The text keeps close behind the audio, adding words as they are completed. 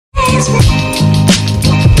Yeah,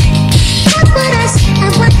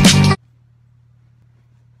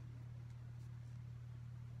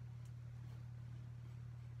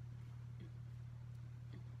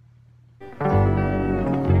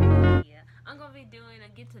 I'm gonna be doing a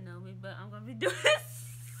get to know me, but I'm gonna be doing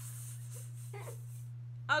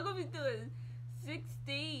I'm gonna be doing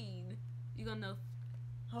 16. You're gonna know.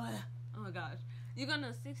 Oh my gosh. You're gonna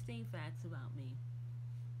know 16 facts about me.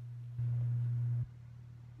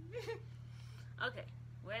 Okay.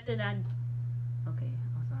 Where did I. Okay,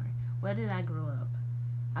 I'm sorry. Where did I grow up?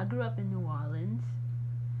 I grew up in New Orleans.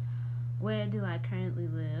 Where do I currently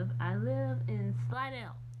live? I live in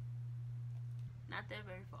Slidell. Not that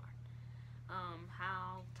very far.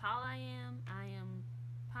 How tall I am? I am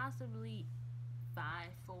possibly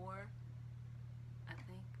 5'4", I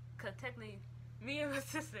think. Cause technically, me and my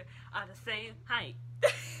sister are the same height.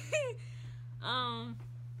 um,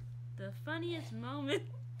 the funniest moment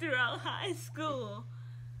throughout high school,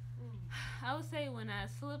 I would say when I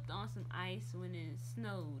slipped on some ice when it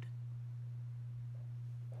snowed.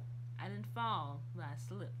 I didn't fall, but I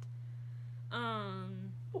slipped.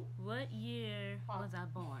 What year was I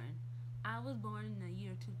born? I was born in the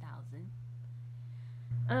year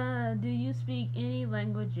 2000. Do you speak any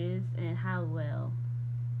languages and how well?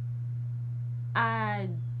 I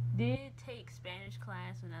did take Spanish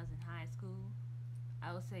class when I was in high school.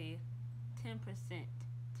 I would say 10%.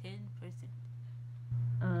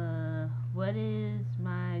 10%. What is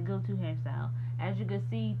my go-to hairstyle? As you can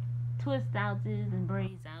see, twist outs and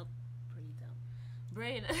braids out.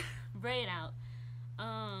 Braid braid out.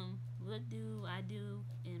 What do I do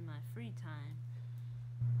in my free time?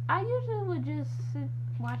 I usually would just sit,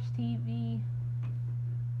 watch TV,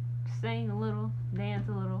 sing a little, dance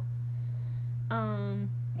a little.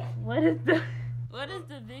 What is the what is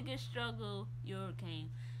the biggest struggle you overcame?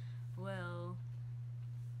 Well,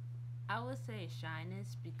 I would say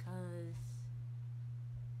shyness because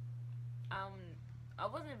um I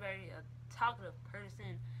wasn't very a talkative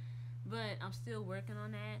person, but I'm still working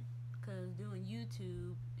on that because doing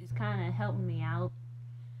YouTube is kind of helping me out.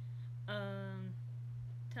 Um,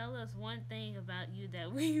 Tell us one thing about you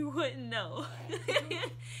that we wouldn't know.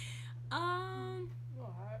 um,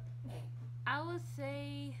 I would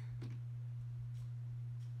say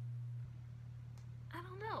I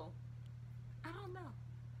don't know. I don't know.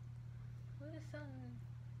 What is something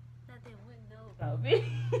that they wouldn't know about me?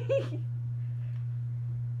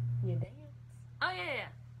 You dance? Oh yeah,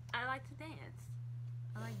 I like to dance.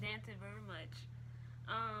 I like dancing very much.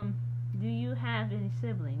 Do you have any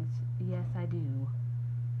siblings? Yes, I do.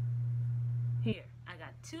 Here, I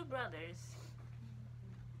got 2 brothers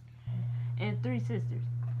and 3 sisters.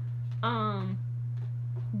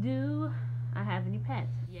 Do I have any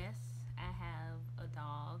pets? Yes, I have a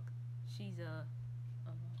dog. She's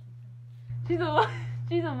she's a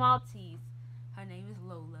she's a Maltese. Her name is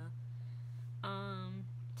Lola.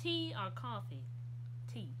 Tea or coffee?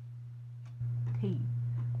 Tea. Tea.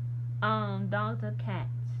 Dogs or cats?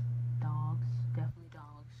 Dogs. Definitely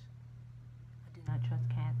dogs. I do not trust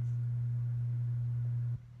cats.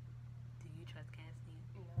 Do you trust cats, Nia?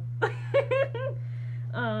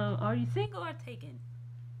 No. Are you single or taken?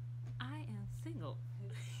 I am single.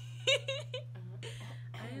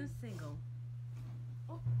 I am single.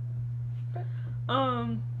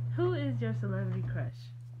 Who is your celebrity crush?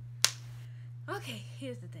 Okay,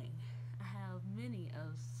 here's the thing. I have many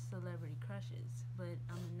of celebrity crushes, but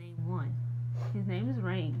I'm gonna name one. His name is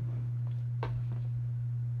Rain.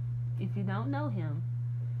 If you don't know him,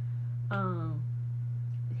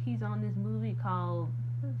 he's on this movie called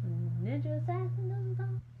Ninja Assassin or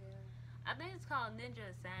something. Yeah. I think it's called Ninja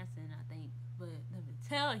Assassin, I think, but let me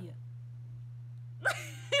tell you.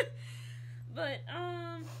 But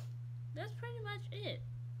that's pretty much it.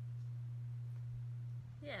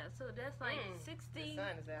 Yeah, so that's like 16. The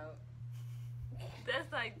sun is out.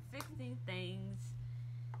 That's like 16 things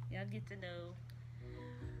y'all get to know.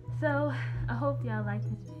 So I hope y'all like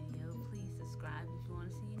this video.